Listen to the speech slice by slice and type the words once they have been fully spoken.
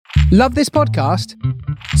Love this podcast?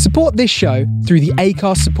 Support this show through the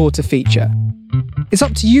Acast supporter feature. It's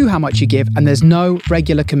up to you how much you give, and there's no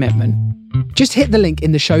regular commitment. Just hit the link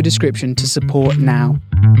in the show description to support now.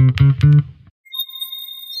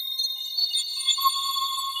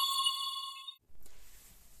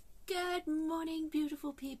 Good morning,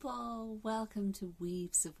 beautiful people. Welcome to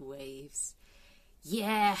Weaves of Waves.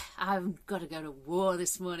 Yeah, I've got to go to war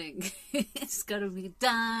this morning. It's got to be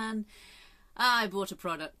done. I bought a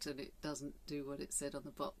product and it doesn't do what it said on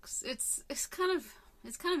the box. It's kind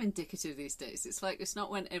of indicative these days. It's like, it's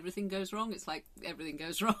not when everything goes wrong, it's like everything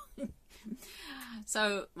goes wrong.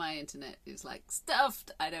 So my internet is like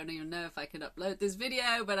stuffed. I don't even know if I can upload this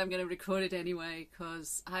video, but I'm going to record it anyway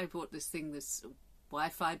because I bought this thing, this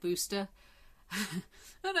Wi-Fi booster,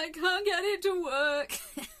 and I can't get it to work.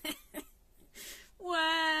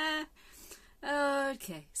 Where?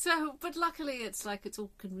 Okay, so, but luckily it's like it's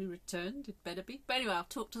all can be returned, it better be. But anyway, I'll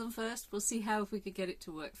talk to them first. We'll see how if we could get it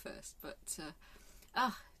to work first. But,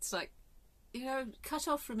 it's like, cut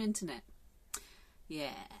off from internet.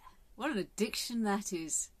 Yeah, what an addiction that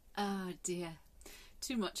is. Oh dear,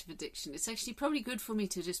 too much of addiction. It's actually probably good for me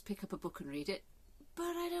to just pick up a book and read it. But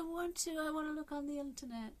I don't want to, I want to look on the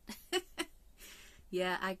internet.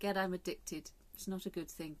 Yeah, I get I'm addicted. It's not a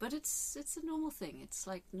good thing, but it's a normal thing. It's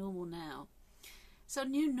like normal now. So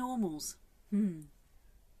new normals. New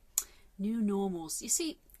normals. You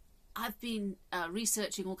see, I've been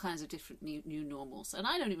researching all kinds of different new normals, and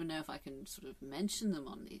I don't even know if I can sort of mention them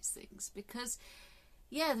on these things because,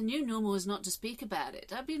 yeah, the new normal is not to speak about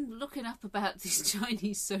it. I've been looking up about these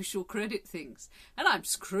Chinese social credit things, and I'm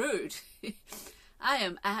screwed. I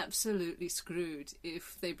am absolutely screwed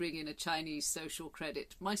if they bring in a Chinese social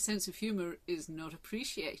credit. My sense of humour is not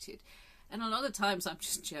appreciated. And a lot of times I'm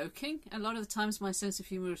just joking. A lot of the times my sense of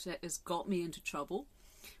humour has got me into trouble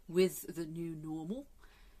with the new normal.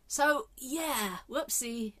 So, yeah,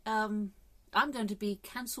 whoopsie. I'm going to be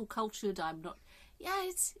cancel cultured. I'm not... Yeah,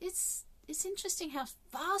 it's interesting how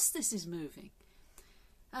fast this is moving.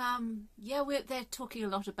 They're talking a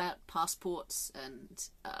lot about passports and,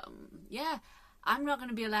 I'm not going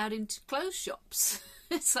to be allowed into clothes shops.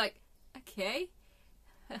 It's like, okay.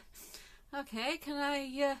 Okay,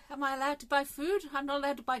 am I allowed to buy food? I'm not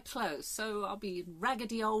allowed to buy clothes, so I'll be in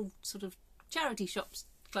raggedy old sort of charity shops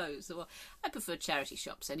clothes. Or I prefer charity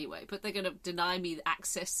shops anyway, but they're going to deny me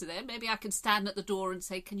access to them. Maybe I can stand at the door and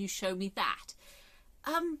say, can you show me that?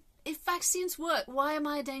 If vaccines work, why am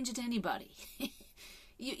I a danger to anybody?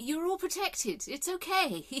 You're all protected. It's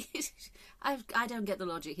okay. I don't get the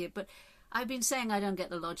logic here, but I've been saying I don't get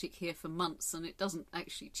the logic here for months, and it doesn't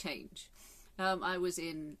actually change. I was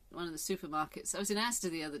in one of the supermarkets. I was in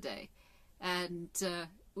Asda the other day, and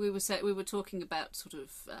we were talking about sort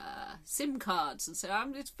of SIM cards, and so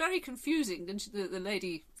it's very confusing. And the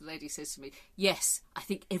lady says to me, "Yes, I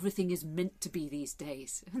think everything is meant to be these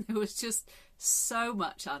days." And there was just so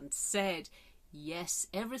much unsaid. Yes,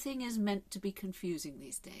 everything is meant to be confusing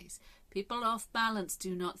these days. People off balance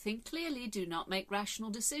do not think clearly, do not make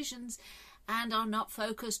rational decisions, and are not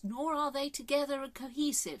focused, nor are they together and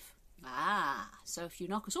cohesive. So if you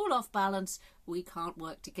knock us all off balance, we can't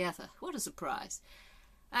work together. What a surprise.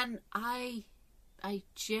 And I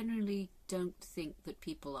generally don't think that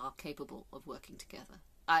people are capable of working together.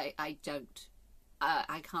 I don't.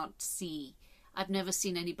 I can't see. I've never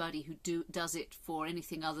seen anybody who does it for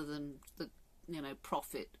anything other than the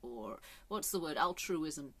profit, or what's the word,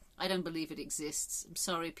 altruism. I don't believe it exists. I'm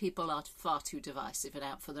sorry, people are far too divisive and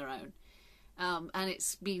out for their own. And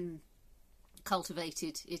it's been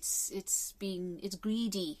cultivated. It's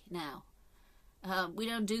greedy now. We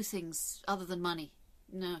don't do things other than money.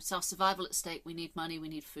 No, it's our survival at stake. We need money, we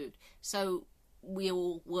need food. So we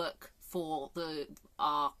all work for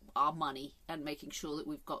our money and making sure that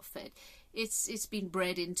we've got fed. It's been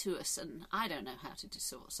bred into us, and I don't know how to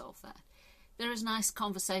solve that. There is nice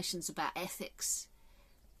conversations about ethics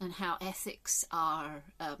and how ethics are,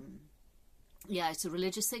 it's a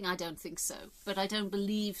religious thing. I don't think so. But I don't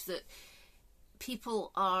believe that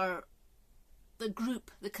people are, the group,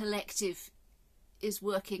 the collective, is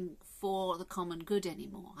working for the common good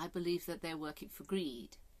anymore. I believe that they're working for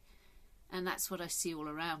greed. And that's what I see all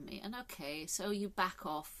around me. And okay, so you back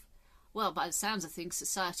off. Well, by the sounds of things,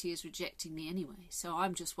 society is rejecting me anyway. So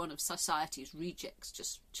I'm just one of society's rejects.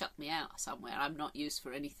 Just chuck me out somewhere. I'm not used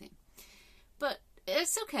for anything. But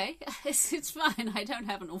it's okay. It's fine. I don't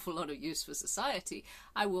have an awful lot of use for society.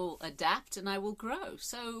 I will adapt and I will grow.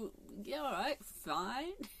 So, yeah, all right,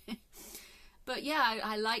 fine. But yeah,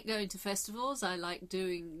 I like going to festivals. I like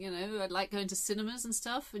doing, I like going to cinemas and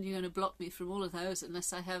stuff. And you're going to block me from all of those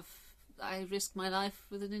unless I risk my life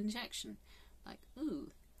with an injection. Like,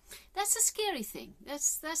 ooh. That's a scary thing.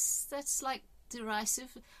 That's like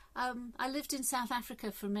derisive. I lived in South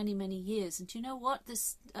Africa for many, many years, and do you know what?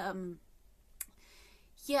 This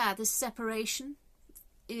separation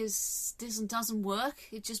doesn't work.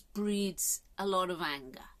 It just breeds a lot of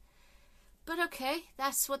anger. But okay,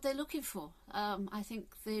 that's what they're looking for. I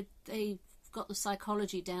think they've got the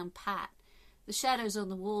psychology down pat. The shadows on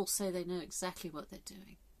the wall say they know exactly what they're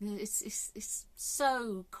doing. It's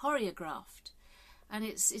so choreographed, and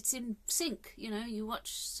it's in sync. You know, you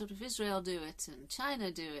watch sort of Israel do it and China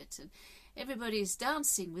do it, and everybody's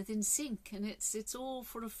dancing within sync, and it's all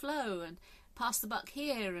for a flow and pass the buck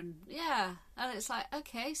here, and and it's like,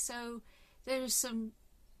 okay, so there is some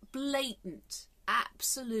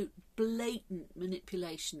absolute blatant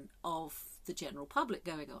manipulation of the general public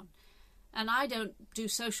going on. And I don't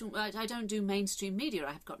do mainstream media.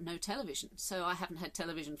 I've got no television, so I haven't had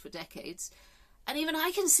television for decades, and even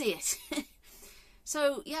I can see it.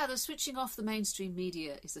 So yeah, the switching off the mainstream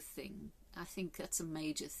media is a thing. I think that's a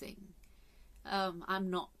major thing. I'm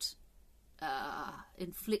not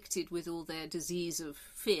inflicted with all their disease of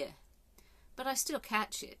fear, but I still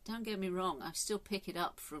catch it. Don't get me wrong. I still pick it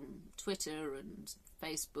up from Twitter and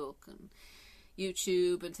Facebook and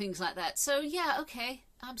YouTube and things like that. So yeah, okay,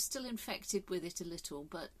 I'm still infected with it a little,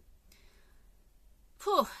 but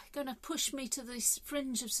going to push me to the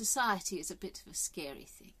fringe of society is a bit of a scary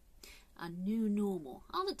thing. A new normal.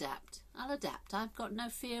 I'll adapt. I've got no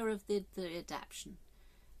fear of the adaptation.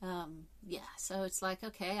 So it's like,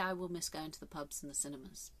 okay, I will miss going to the pubs and the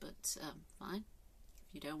cinemas, but fine.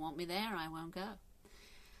 If you don't want me there, I won't go.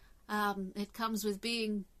 It comes with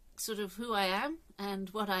being sort of who I am and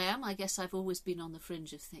what I am. I guess I've always been on the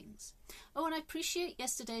fringe of things. Oh, and I appreciate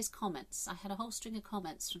yesterday's comments. I had a whole string of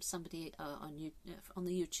comments from somebody on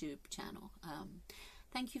the YouTube channel.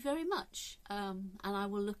 Thank you very much. And I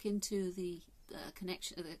will look into the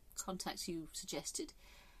the contacts you suggested.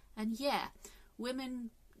 And yeah, women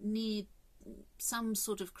need some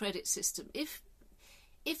sort of credit system. If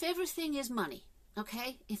everything is money,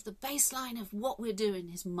 okay, if the baseline of what we're doing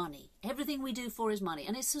is money, everything we do for is money,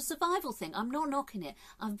 and it's a survival thing. I'm not knocking it.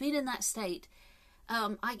 I've been in that state.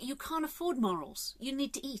 You can't afford morals. You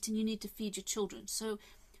need to eat and you need to feed your children. So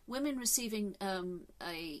women receiving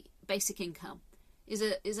a basic income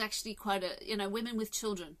is actually quite women with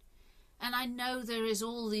children. And I know there is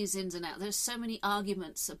all these ins and outs. There's so many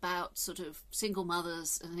arguments about sort of single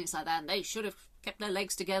mothers and things like that, and they should have kept their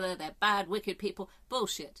legs together, they're bad, wicked people.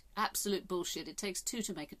 Bullshit. Absolute bullshit. It takes two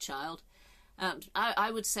to make a child.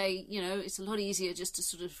 I would say, it's a lot easier just to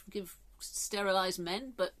sort of sterilise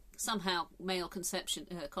men, but somehow male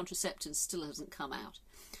contraception still hasn't come out.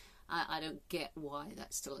 I don't get why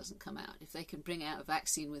that still hasn't come out. If they can bring out a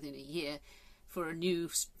vaccine within a year for a new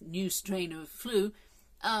strain of flu,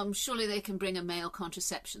 surely they can bring a male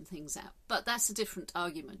contraception things out. But that's a different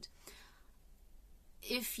argument.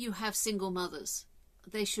 If you have single mothers,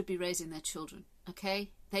 they should be raising their children, okay?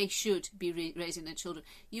 They should be raising their children.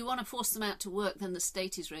 You want to force them out to work, then the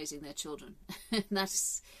state is raising their children.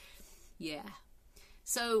 That's, yeah.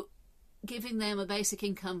 So giving them a basic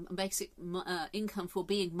income for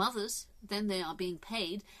being mothers, then they are being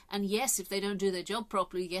paid. And yes, if they don't do their job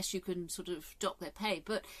properly, yes, you can sort of dock their pay.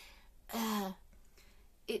 But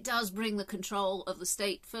it does bring the control of the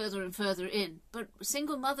state further and further in. But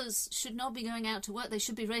single mothers should not be going out to work. They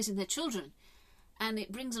should be raising their children. And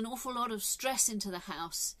it brings an awful lot of stress into the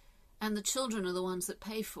house, and the children are the ones that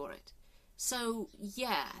pay for it. So,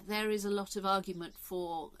 yeah, there is a lot of argument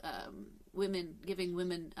for giving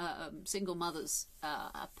women, single mothers,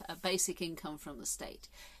 a basic income from the state.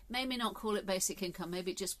 Maybe not call it basic income,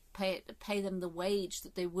 maybe just pay them the wage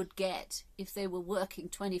that they would get if they were working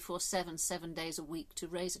 24/7, 7 days a week to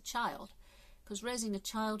raise a child. Because raising a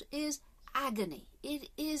child is agony. It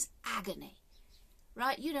is agony.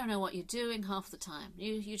 Right? You don't know what you're doing half the time.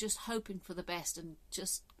 You're just hoping for the best and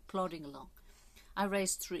just plodding along. I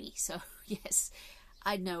raised 3, so yes,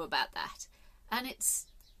 I know about that. And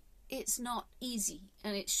it's not easy,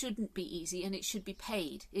 and it shouldn't be easy, and it should be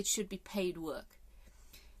paid. It should be paid work.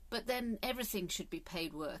 But then everything should be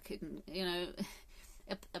paid work, and,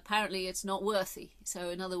 apparently it's not worthy. So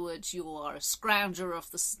in other words, you are a scrounger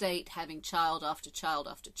of the state, having child after child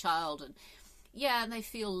after child, and yeah, and they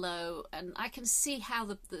feel low, and I can see how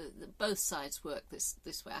the both sides work this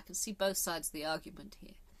way. I can see both sides of the argument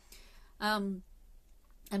here.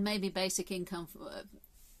 And maybe basic income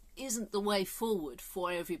isn't the way forward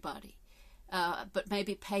for everybody, but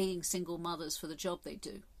maybe paying single mothers for the job they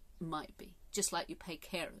do might be, just like you pay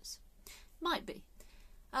carers. Might be.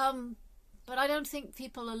 But I don't think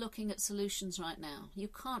people are looking at solutions right now. You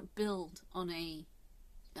can't build on a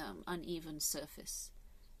uneven surface.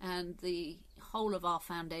 And the whole of our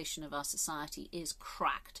foundation of our society is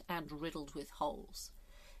cracked and riddled with holes.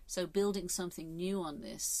 So building something new on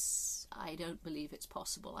this, I don't believe it's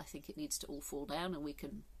possible. I think it needs to all fall down and we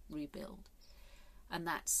can rebuild. And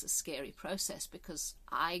that's a scary process because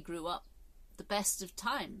I grew up the best of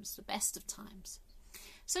times.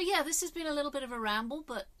 So yeah, this has been a little bit of a ramble,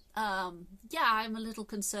 but yeah, I'm a little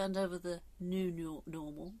concerned over the new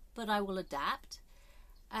normal, but I will adapt.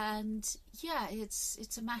 And yeah,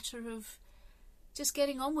 it's a matter of just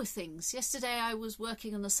getting on with things. Yesterday I was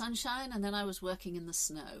working in the sunshine and then I was working in the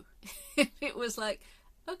snow. It was like,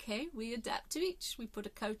 okay, we adapt to each. We put a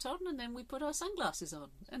coat on and then we put our sunglasses on.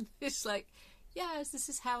 And it's like, yes, this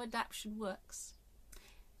is how adaptation works.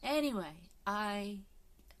 Anyway, I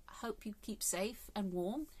hope you keep safe and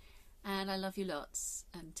warm, and I love you lots,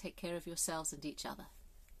 and take care of yourselves and each other.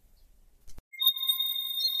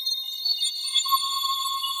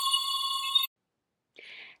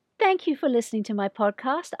 Thank you for listening to my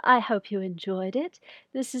podcast. I hope you enjoyed it.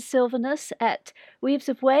 This is Sylvanus at Weaves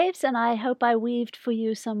of Waves, and I hope I weaved for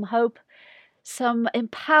you some hope, some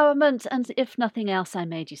empowerment, and if nothing else, I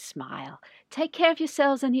made you smile. Take care of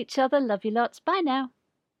yourselves and each other. Love you lots. Bye now.